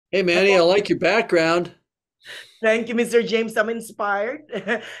Hey Manny, I like your background. Thank you, Mr. James. I'm inspired.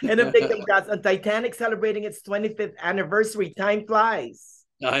 And a big congrats on Titanic celebrating its 25th anniversary. Time flies.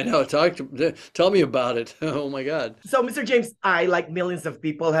 I know. Tell me about it. Oh my God. So, Mr. James, I, like millions of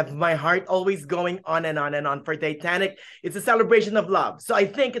people, have my heart always going on and on and on for Titanic. It's a celebration of love. So I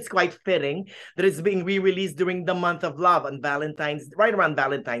think it's quite fitting that it's being re-released during the month of love on right around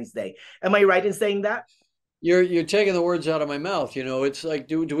Valentine's Day. Am I right in saying that? You're taking the words out of my mouth. You know, it's like,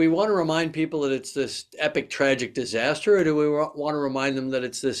 do we want to remind people that it's this epic tragic disaster, or do we want to remind them that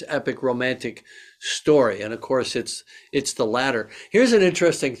it's this epic romantic story? And of course, it's the latter. Here's an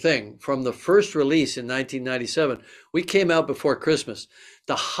interesting thing. From the first release in 1997, we came out before Christmas.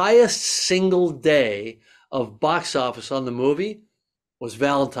 The highest single day of box office on the movie was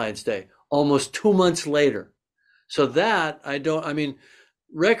Valentine's Day, almost 2 months later. So that I mean,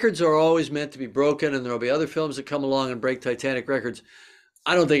 records are always meant to be broken, and there'll be other films that come along and break Titanic records.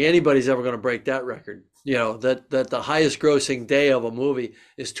 I don't think anybody's ever going to break that record. You know, that the highest grossing day of a movie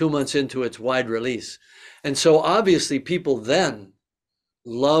is 2 months into its wide release. And so obviously people then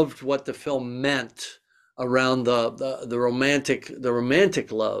loved what the film meant around the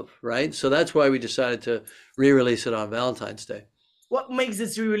romantic love, right? So that's why we decided to re-release it on Valentine's Day. What makes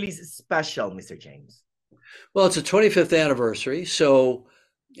this re-release special, Mr. James? Well, it's a 25th anniversary, so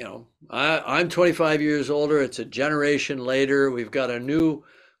I'm 25 years older. It's a generation later. We've got a new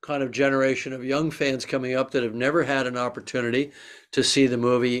kind of generation of young fans coming up that have never had an opportunity to see the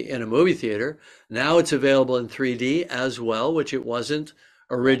movie in a movie theater. Now it's available in 3D as well, which it wasn't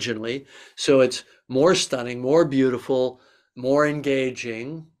originally. So it's more stunning, more beautiful, more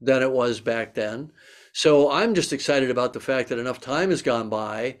engaging than it was back then. So I'm just excited about the fact that enough time has gone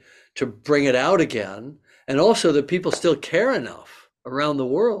by to bring it out again, and also that people still care enough around the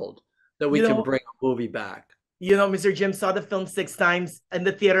world that we You can know, bring a movie back. Mr. Jim saw the film 6 times in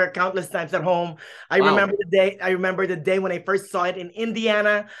the theater, countless times at home. I Wow. remember the day. I remember the day when I first saw it in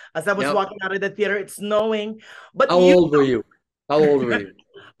Indiana. As I was Yep. walking out of the theater, it's snowing. But How old were you? How old were you?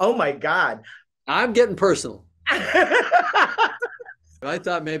 oh my God. I'm getting personal. I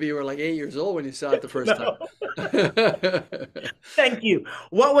thought maybe you were like 8 years old when you saw it the first time. No. Thank you.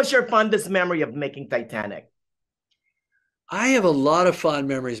 What was your fondest memory of making Titanic? I have a lot of fond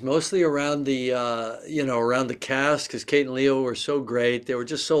memories, mostly around around the cast, because Kate and Leo were so great. They were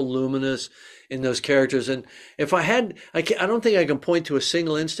just so luminous in those characters. And if I had, I don't think I can point to a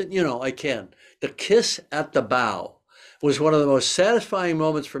single instant. I can. The kiss at the bow was one of the most satisfying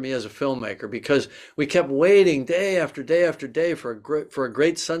moments for me as a filmmaker, because we kept waiting day after day after day for a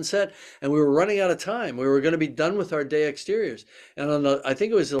great sunset, and we were running out of time. We were going to be done with our day exteriors. And I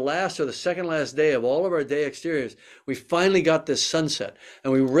think it was the last or the second last day of all of our day exteriors, we finally got this sunset,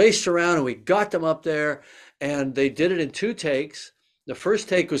 and we raced around and we got them up there, and they did it in 2 takes. The first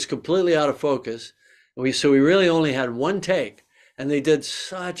take was completely out of focus. So we really only had one take, and they did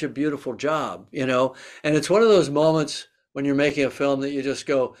such a beautiful job. And it's one of those moments when you're making a film that you just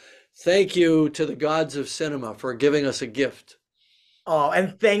go, thank you to the gods of cinema for giving us a gift. Oh,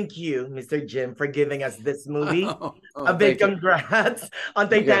 and thank you, Mr. Jim, for giving us this movie. A Oh, big thank you. congrats on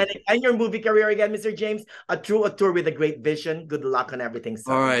Okay. Titanic and your movie career again, Mr. James. A true auteur with a great vision. Good luck on everything,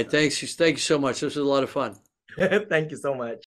 All sir. right. Thanks. Thank you so much. This was a lot of fun. Thank you so much.